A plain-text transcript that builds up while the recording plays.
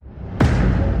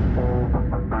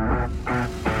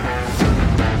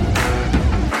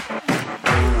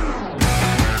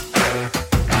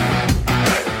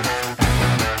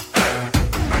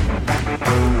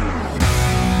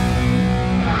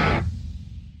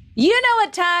You know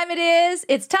what time it is.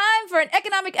 It's time for an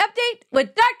economic update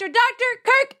with Dr.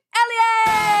 Kirk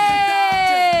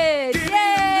Elliott.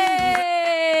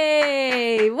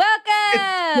 Yay! Welcome.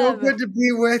 It's so good to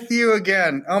be with you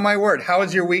again. Oh, my word. How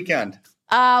was your weekend?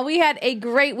 We had a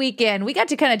great weekend. We got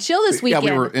to kind of chill this weekend.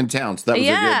 Yeah, we were in town, so that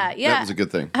was a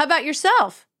good thing. How about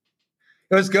yourself?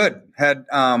 It was good. Had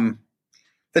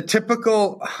the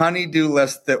typical honeydew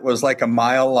list that was like a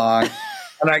mile long,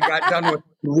 and I got done with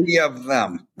 3 of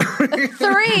them.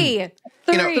 Three.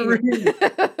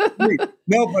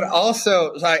 No, but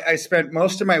also I spent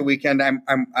most of my weekend.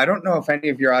 I don't know if any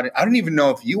of your audience. I don't even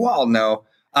know if you all know.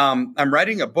 I'm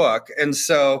writing a book, and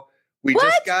so we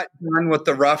just got done with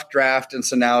the rough draft, and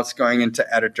so now it's going into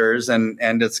editors, and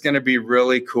it's going to be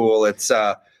really cool. It's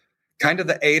kind of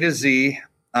the A to Z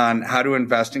on how to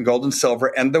invest in gold and silver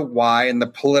and the why and the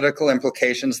political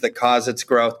implications that cause its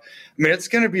growth. I mean, it's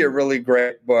going to be a really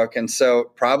great book. And so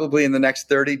probably in the next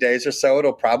 30 days or so,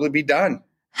 it'll probably be done.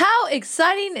 How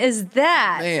exciting is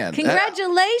that? Man,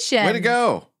 congratulations. Way to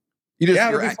go. Your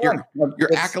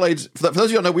accolades. For those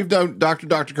of you who don't know, we've known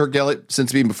Dr. Kirk Elliott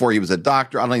since even before he was a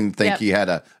doctor. I don't even think he had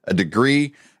a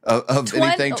degree of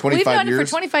anything. 25 We've known years. him for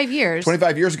 25 years.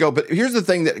 25 years ago. But here's the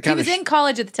thing that kind of... He was in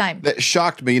college at the time. That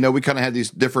shocked me. We kind of had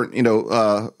these different,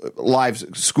 lives.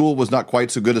 School was not quite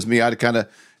so good as me. I kind of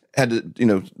had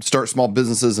to, start small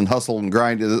businesses and hustle and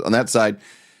grind on that side.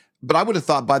 But I would have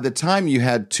thought by the time you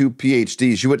had 2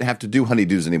 PhDs, you wouldn't have to do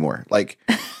honeydews anymore. Like,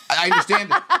 I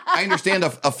understand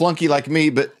a flunky like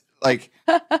me, but like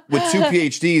with 2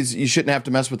 PhDs, you shouldn't have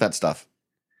to mess with that stuff.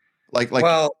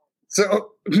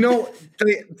 So no,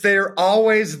 they're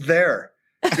always there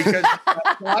because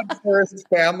God first,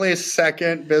 family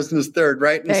second, business third,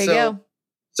 right? And there you go.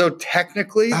 So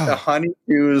technically, the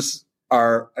honeydews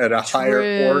are at a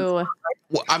higher order.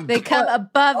 Well, they come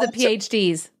above the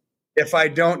PhDs. If I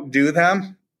don't do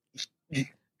them, it's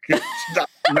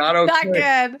not okay. Not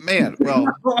good. Man, well,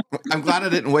 I'm glad I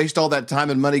didn't waste all that time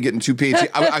and money getting 2 PhDs.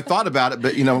 I thought about it,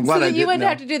 but I'm glad I didn't. You wouldn't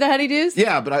have to do the honeydews?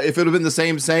 Yeah, but if it would have been the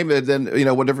same, then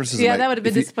what difference does it make? Yeah, that would have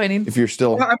been disappointing. If you're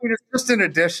still... Well, I mean, it's just in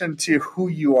addition to who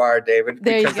you are, David.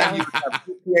 There because you go. Then you have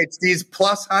 2 PhDs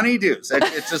plus honeydews.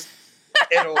 It just...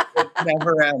 It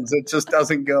never ends. It just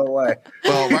doesn't go away.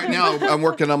 Well, right now I'm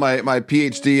working on my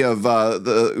PhD of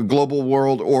the global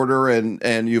world order and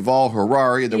Yuval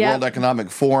Harari, the World Economic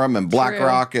Forum, and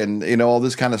BlackRock, and all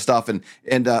this kind of stuff. And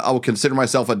I will consider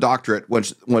myself a doctorate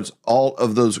once all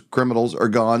of those criminals are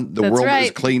gone. The world is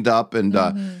cleaned up,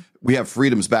 and we have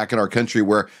freedoms back in our country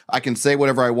where I can say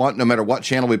whatever I want, no matter what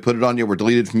channel we put it on. You were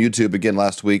deleted from YouTube again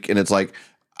last week, and it's like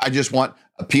I just want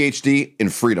a PhD in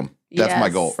freedom. That's my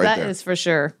goal right there. That is for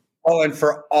sure. Oh, and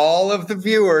for all of the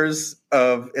viewers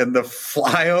in the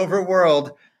flyover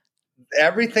world,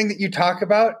 everything that you talk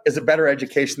about is a better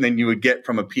education than you would get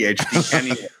from a PhD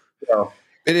anyway. So,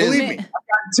 believe me, I've got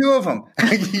 2 of them.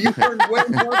 You learn way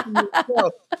more from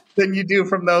yourself than you do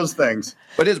from those things.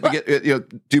 But we get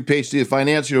do PhD in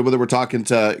finance. Whether we're talking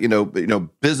to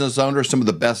business owners, some of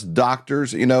the best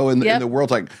doctors in the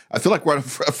world. Like I feel like we're on a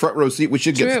front row seat. We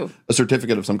should get a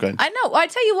certificate of some kind. I know. I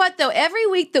tell you what, though, every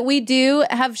week that we do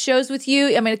have shows with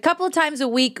you, I mean, a couple of times a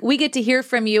week, we get to hear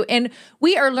from you, and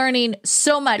we are learning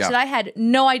so much that I had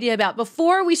no idea about.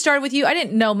 Before we started with you, I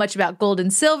didn't know much about gold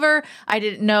and silver. I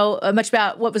didn't know much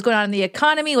about what was going on in the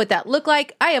economy, what that looked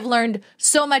like. I have learned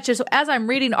so much as I'm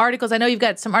reading articles. I know you've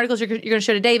got some articles you're going to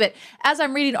show today, but as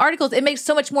I'm reading articles, it makes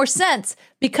so much more sense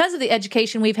because of the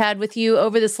education we've had with you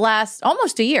over this last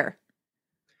almost a year.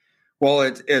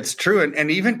 Well, it's true.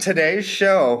 And even today's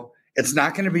show, it's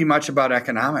not going to be much about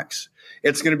economics.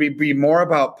 It's going to be more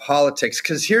about politics.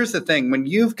 Because here's the thing. When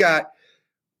you've got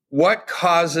what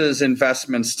causes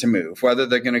investments to move, whether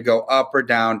they're going to go up or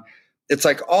down, it's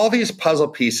like all these puzzle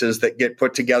pieces that get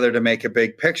put together to make a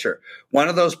big picture. One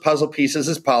of those puzzle pieces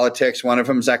is politics. One of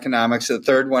them is economics. The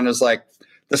third one is like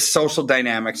the social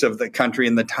dynamics of the country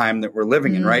and the time that we're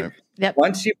living in, right? Yep.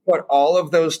 Once you put all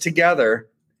of those together,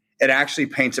 it actually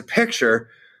paints a picture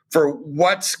for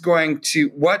what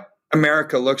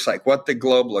America looks like, what the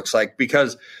globe looks like.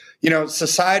 Because,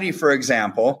 society, for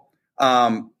example,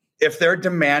 if they're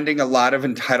demanding a lot of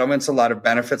entitlements, a lot of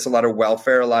benefits, a lot of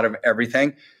welfare, a lot of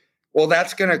everything, well,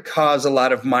 that's going to cause a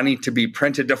lot of money to be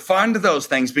printed to fund those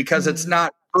things because it's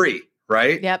not free,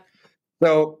 right? Yep.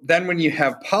 So then when you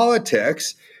have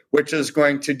politics, which is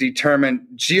going to determine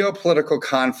geopolitical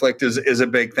conflict is a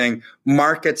big thing.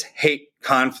 Markets hate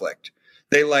conflict.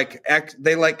 They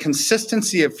like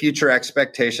consistency of future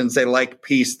expectations. They like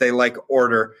peace. They like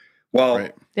order. Well,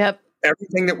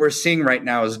 everything that we're seeing right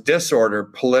now is disorder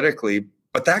politically,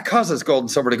 but that causes gold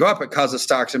and silver to go up. It causes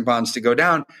stocks and bonds to go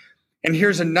down. And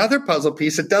here's another puzzle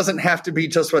piece. It doesn't have to be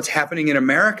just what's happening in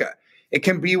America. It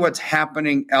can be what's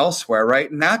happening elsewhere, right?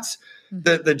 And that's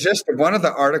the gist of one of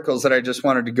the articles that I just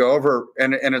wanted to go over.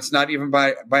 And it's not even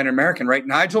by an American, right?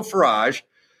 Nigel Farage,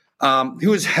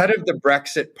 who is head of the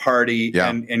Brexit party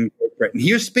in Great Britain.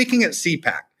 He was speaking at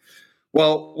CPAC.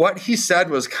 Well, what he said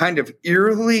was kind of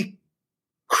eerily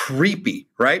creepy,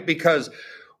 right? Because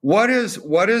what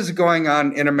is going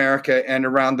on in America and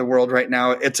around the world right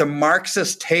now? It's a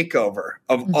Marxist takeover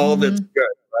of all that's good,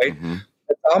 right?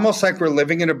 It's almost like we're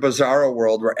living in a bizarro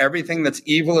world where everything that's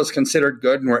evil is considered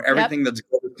good and where everything that's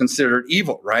good is considered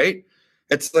evil, right?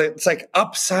 It's like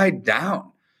upside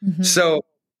down. So,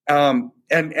 and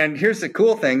here's the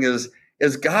cool thing is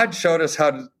God showed us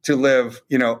how to live,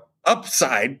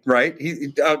 upside, right?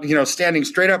 He, standing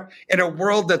straight up in a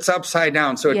world that's upside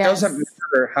down. So it doesn't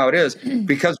matter how it is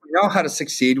because we know how to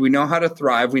succeed. We know how to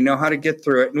thrive. We know how to get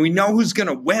through it and we know who's going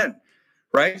to win,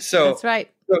 right? So that's right.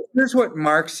 So here's what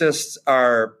Marxists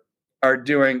are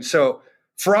doing. So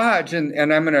Farage,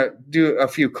 and I'm going to do a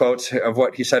few quotes of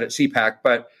what he said at CPAC,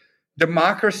 but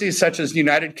democracies such as the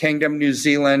United Kingdom, New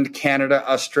Zealand, Canada,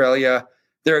 Australia,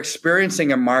 they're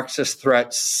experiencing a Marxist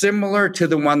threat similar to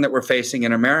the one that we're facing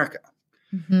in America,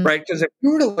 right? Because if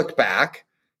you were to look back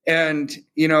and,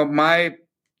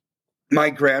 my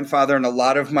grandfather and a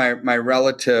lot of my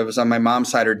relatives on my mom's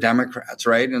side are Democrats,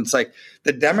 right? And it's like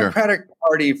the Democratic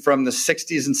Party from the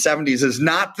 60s and 70s is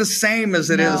not the same as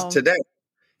it is today,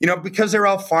 because they're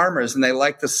all farmers and they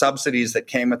like the subsidies that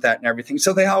came with that and everything.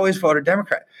 So they always voted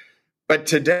Democrat. But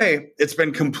today it's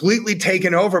been completely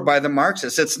taken over by the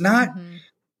Marxists. It's not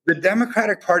the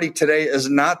Democratic Party today is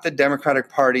not the Democratic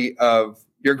Party of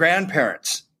your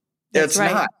grandparents. It's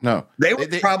not. No. They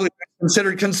would probably be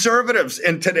considered conservatives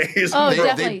in today's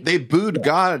world. They booed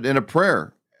God in a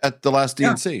prayer at the last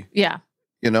DNC. Yeah.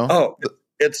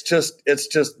 It's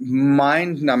just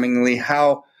mind-numbingly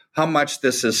how much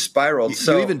this has spiraled.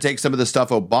 So you even take some of the stuff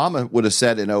Obama would have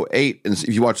said in 2008, and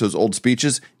if you watch those old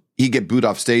speeches, he'd get booed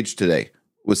off stage today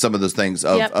with some of those things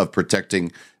of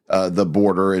protecting the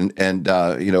border and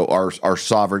our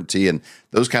sovereignty and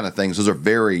those kind of things. Those are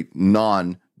very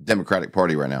non-Democratic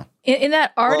Party right now. In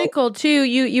that article too,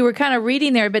 you were kind of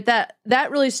reading there, but that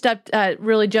really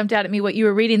really jumped out at me what you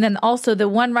were reading. Then also the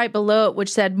one right below it,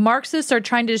 which said Marxists are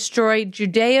trying to destroy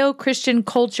Judeo-Christian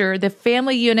culture, the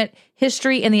family unit,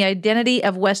 history, and the identity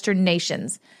of Western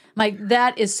nations. Like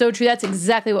that is so true. That's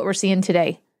exactly what we're seeing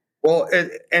today. Well,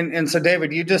 and so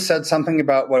David, you just said something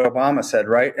about what Obama said,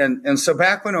 right? And so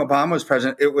back when Obama was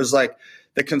president, it was like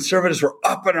the conservatives were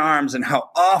up in arms and how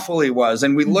awful he was,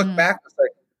 and we look back, it's like,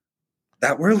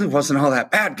 that really wasn't all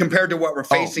that bad compared to what we're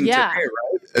facing today,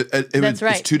 right?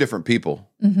 It's two different people.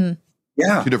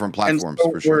 Yeah. Two different platforms,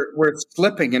 so for sure. We're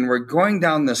slipping and we're going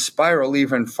down the spiral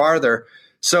even farther.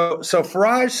 So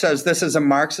Farage says this is a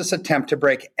Marxist attempt to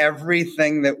break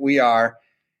everything that we are.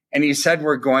 And he said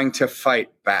we're going to fight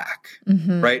back,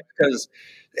 right? Because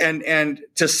and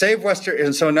to save Western,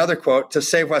 and so another quote, to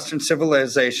save Western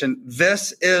civilization,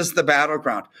 this is the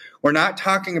battleground. We're not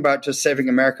talking about just saving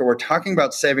America. We're talking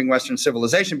about saving Western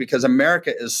civilization because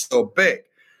America is so big,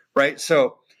 right?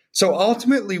 So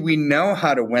ultimately, we know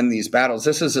how to win these battles.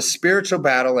 This is a spiritual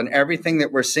battle, and everything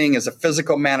that we're seeing is a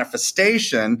physical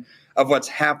manifestation of what's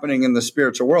happening in the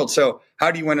spiritual world. So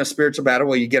how do you win a spiritual battle?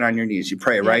 Well, you get on your knees, you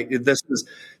pray, right? This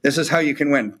is how you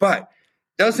can win. But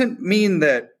doesn't mean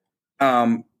that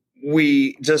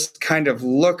we just kind of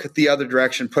look the other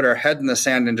direction, put our head in the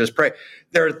sand and just pray.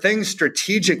 There are things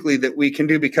strategically that we can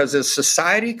do because as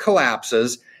society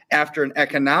collapses after an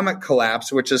economic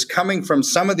collapse, which is coming from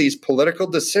some of these political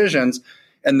decisions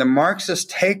and the Marxist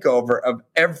takeover of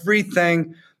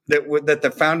everything that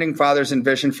the founding fathers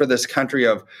envisioned for this country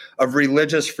of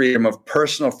religious freedom, of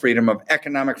personal freedom, of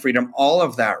economic freedom, all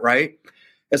of that, right?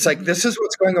 It's like, this is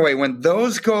what's going away. When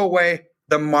those go away,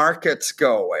 the markets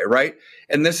go away, right?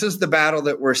 And this is the battle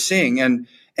that we're seeing. And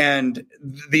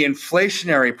the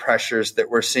inflationary pressures that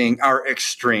we're seeing are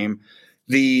extreme.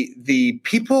 The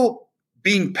people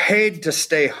being paid to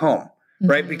stay home,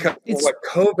 right? Because of what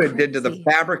COVID did to the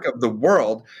fabric of the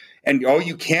world. And,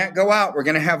 you can't go out. We're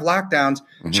going to have lockdowns.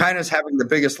 China's having the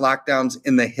biggest lockdowns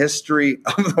in the history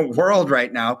of the world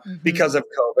right now because of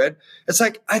COVID. It's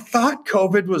like, I thought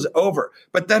COVID was over,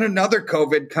 but then another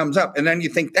COVID comes up and then you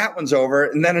think that one's over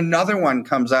and then another one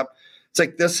comes up. It's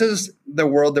like, this is the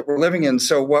world that we're living in.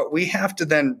 So what we have to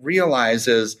then realize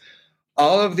is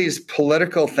all of these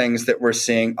political things that we're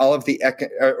seeing, all of the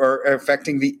are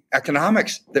affecting the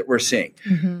economics that we're seeing.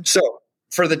 So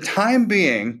for the time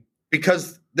being,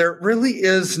 because there really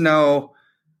is no,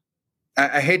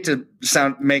 I hate to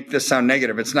make this sound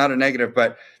negative. It's not a negative,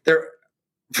 but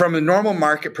from a normal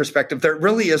market perspective, there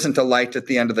really isn't a light at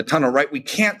the end of the tunnel, right? We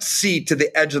can't see to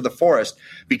the edge of the forest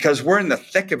because we're in the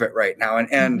thick of it right now.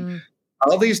 And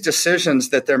all these decisions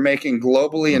that they're making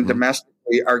globally and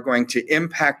domestically are going to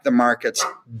impact the markets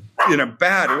in a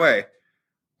bad way.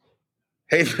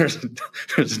 Hey, there's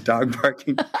a dog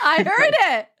barking. I heard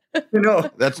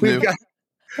it. That's new.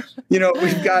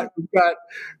 We've got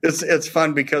it's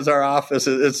fun because our office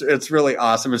it's really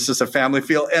awesome. It's just a family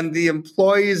feel, and the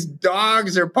employees'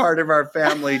 dogs are part of our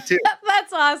family too.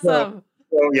 That's awesome.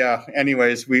 So yeah.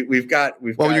 Anyways, we've got.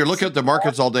 When you're looking at the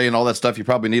markets all day and all that stuff, you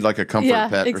probably need like a comfort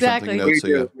pet or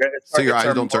something. So your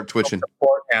eyes don't start twitching.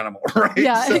 Support animal, right?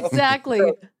 Yeah, exactly.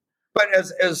 But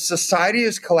as society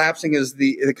is collapsing, as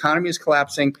the economy is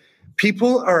collapsing,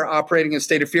 people are operating in a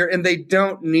state of fear, and they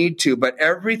don't need to. But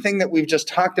everything that we've just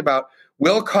talked about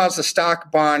will cause the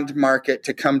stock bond market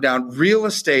to come down. Real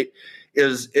estate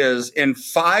is in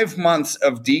 5 months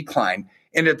of decline,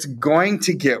 and it's going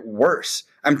to get worse.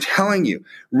 I'm telling you,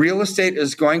 real estate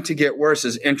is going to get worse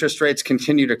as interest rates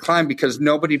continue to climb because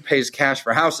nobody pays cash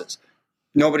for houses.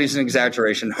 Nobody's an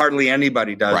exaggeration. Hardly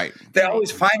anybody does. Right. They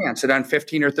always finance it on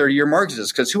 15 or 30-year mortgages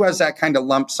because who has that kind of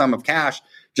lump sum of cash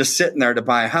just sitting there to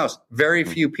buy a house? Very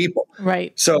few people.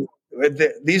 Right. So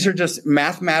these are just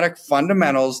mathematic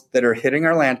fundamentals that are hitting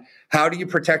our land. How do you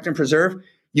protect and preserve?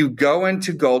 You go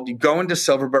into gold, you go into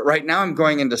silver, but right now I'm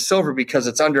going into silver because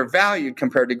it's undervalued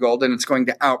compared to gold and it's going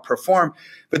to outperform.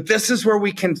 But this is where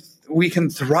we can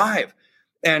thrive.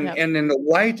 And in the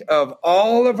light of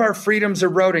all of our freedoms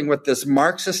eroding with this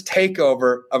Marxist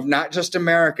takeover of not just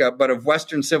America, but of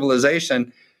Western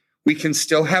civilization, we can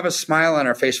still have a smile on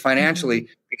our face financially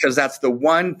because that's the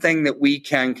one thing that we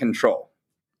can control.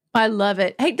 I love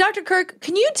it. Hey, Dr. Kirk,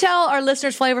 can you tell our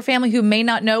listeners, Flyover family, who may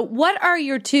not know, what are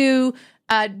your two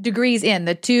degrees in,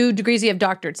 the 2 degrees you have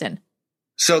doctorates in?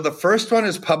 So the first one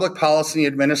is public policy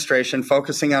administration,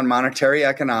 focusing on monetary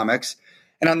economics.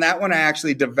 And on that one, I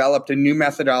actually developed a new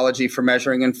methodology for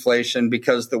measuring inflation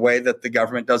because the way that the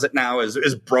government does it now is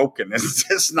broken. It's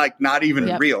just like not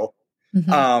even real.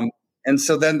 And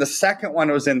so then the second one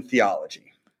was in theology.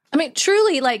 I mean,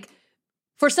 truly, like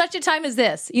for such a time as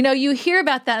this, you hear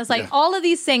about that. It's like all of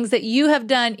these things that you have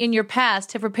done in your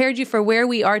past have prepared you for where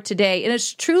we are today. And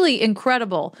it's truly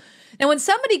incredible. Now, when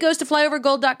somebody goes to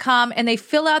flyovergold.com and they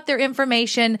fill out their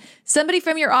information, somebody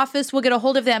from your office will get a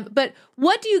hold of them. But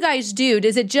what do you guys do?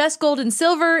 Is it just gold and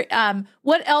silver?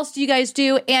 What else do you guys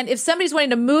do? And if somebody's wanting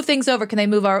to move things over, can they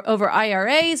move over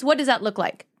IRAs? What does that look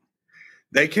like?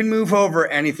 They can move over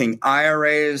anything,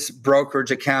 IRAs,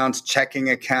 brokerage accounts, checking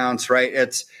accounts, right?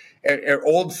 It's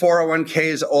old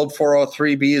 401ks, old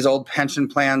 403bs, old pension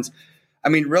plans. I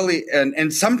mean, really,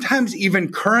 and sometimes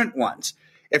even current ones.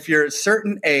 If you're a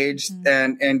certain age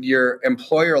and your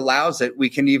employer allows it, we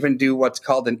can even do what's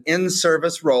called an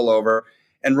in-service rollover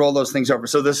and roll those things over.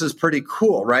 So this is pretty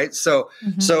cool, right? So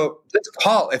just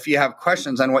call if you have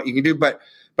questions on what you can do. But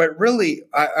really,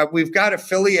 we've got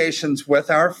affiliations with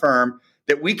our firm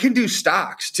that we can do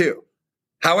stocks too.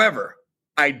 However,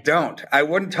 I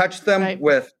wouldn't touch them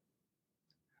with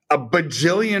a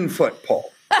bajillion foot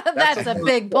pole. That's a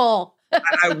big pole.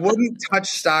 I wouldn't touch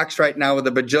stocks right now with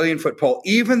a bajillion foot pole,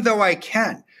 even though I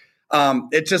can.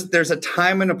 There's a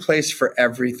time and a place for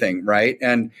everything, right?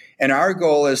 And our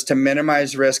goal is to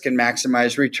minimize risk and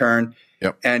maximize return.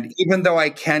 Yep. And even though I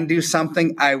can do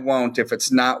something, I won't if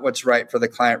it's not what's right for the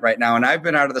client right now. And I've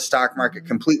been out of the stock market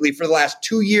completely for the last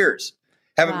 2 years.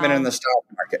 Haven't been in the stock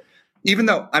market. Even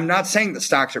though I'm not saying that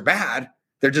stocks are bad,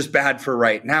 they're just bad for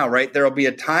right now, right? There'll be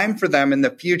a time for them in the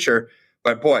future.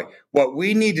 But boy, what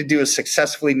we need to do is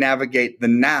successfully navigate the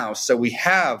now so we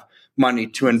have money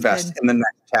to invest in the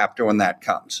next chapter when that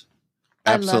comes.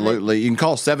 Absolutely. You can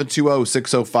call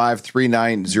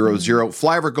 720-605-3900.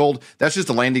 Flyover Gold, that's just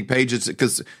a landing page. It's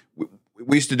because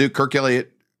we used to do Kirk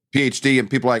Elliott PhD and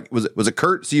people like, was it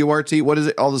Kurt, C-U-R-T? What is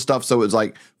it? All this stuff. So it's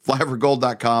like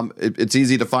flyovergold.com. It's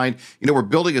easy to find. We're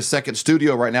building a second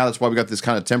studio right now. That's why we got this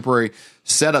kind of temporary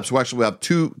setup. So actually we have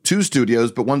two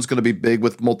studios, but one's going to be big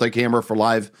with multi-camera for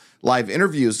live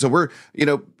interviews. So we're,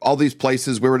 all these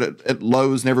places. We were at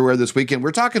Lowe's and everywhere this weekend.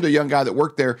 We're talking to a young guy that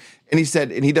worked there, and he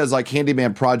said, and he does like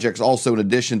handyman projects also in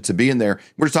addition to being there.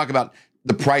 We're just talking about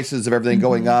the prices of everything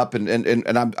going up,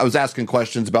 and I was asking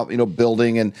questions about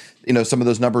building, and some of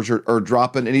those numbers are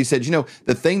dropping. And he said,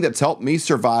 the thing that's helped me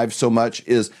survive so much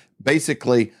is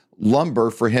basically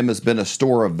lumber for him has been a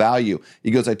store of value.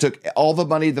 He goes, I took all the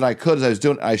money that I could as I was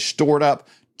doing, I stored up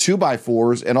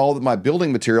 2x4s and all of my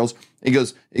building materials. He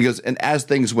goes, and as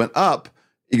things went up,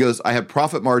 he goes, I had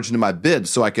profit margin in my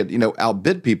bids so I could,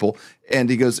 outbid people.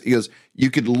 And he goes, you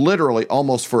could literally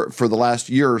almost for the last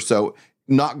year or so,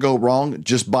 not go wrong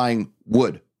just buying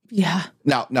wood. Yeah.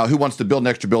 Now, who wants to build an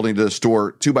extra building to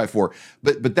store 2x4?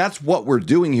 But that's what we're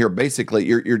doing here. Basically,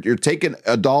 you're taking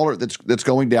a dollar that's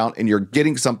going down, and you're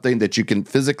getting something that you can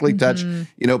physically touch.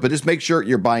 But just make sure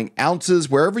you're buying ounces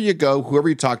wherever you go, whoever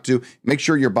you talk to. Make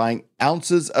sure you're buying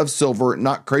ounces of silver,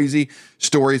 not crazy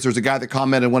stories. There's a guy that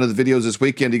commented in one of the videos this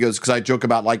weekend. He goes, because I joke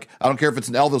about, like, I don't care if it's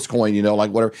an Elvis coin, like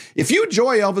whatever. If you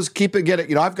enjoy Elvis, keep it, get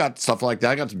it. I've got stuff like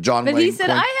that. I got some John Wayne. But he said,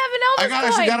 coin. I have an Elvis coin. I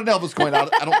actually got an Elvis coin.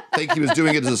 I don't think he was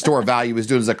doing it as a store of value. He was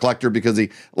doing it as a collector because he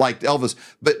liked Elvis.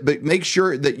 But make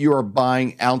sure that you are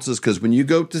buying ounces, because when you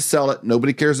go to sell it,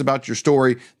 nobody cares about your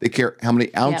story. They care how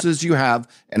many ounces you have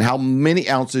and how many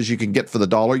ounces you can get for the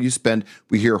dollar you spend.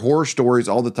 We hear horror stories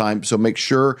all the time. So make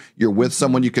sure you're with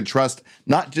someone you can trust,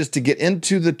 not just to get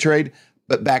into the trade,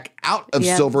 but back out of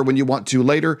silver when you want to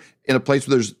later, in a place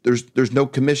where there's no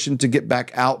commission to get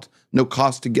back out, no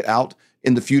cost to get out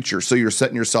in the future. So you're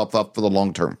setting yourself up for the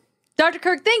long term. Dr.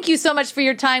 Kirk, thank you so much for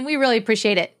your time. We really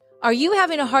appreciate it. Are you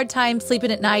having a hard time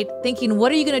sleeping at night, thinking,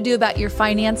 what are you going to do about your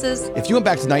finances? If you went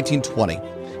back to 1920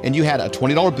 and you had a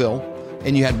 $20 bill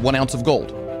and you had 1 ounce of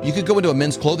gold, you could go into a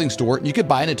men's clothing store and you could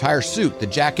buy an entire suit, the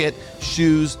jacket,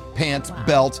 shoes, pants,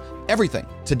 belt, everything.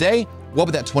 Today, what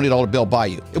would that $20 bill buy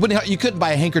you? You couldn't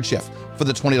buy a handkerchief for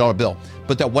the $20 bill,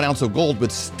 but that 1 ounce of gold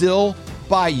would still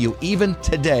buy you, even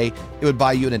today, it would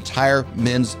buy you an entire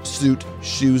men's suit,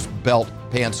 shoes, belt,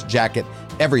 pants, jacket,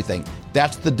 everything.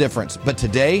 That's the difference. But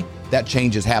today, that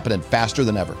change is happening faster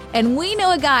than ever. And we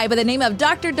know a guy by the name of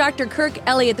Dr. Kirk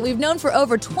Elliott that we've known for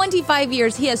over 25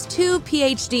 years. He has 2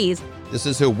 PhDs. This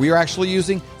is who we're actually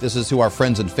using. This is who our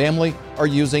friends and family are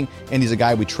using. And he's a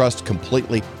guy we trust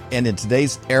completely. And in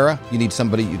today's era, you need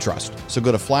somebody you trust. So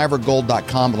go to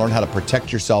flyovergold.com and learn how to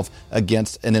protect yourself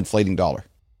against an inflating dollar.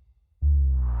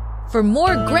 For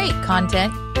more great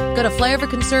content, go to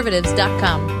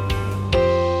flyoverconservatives.com.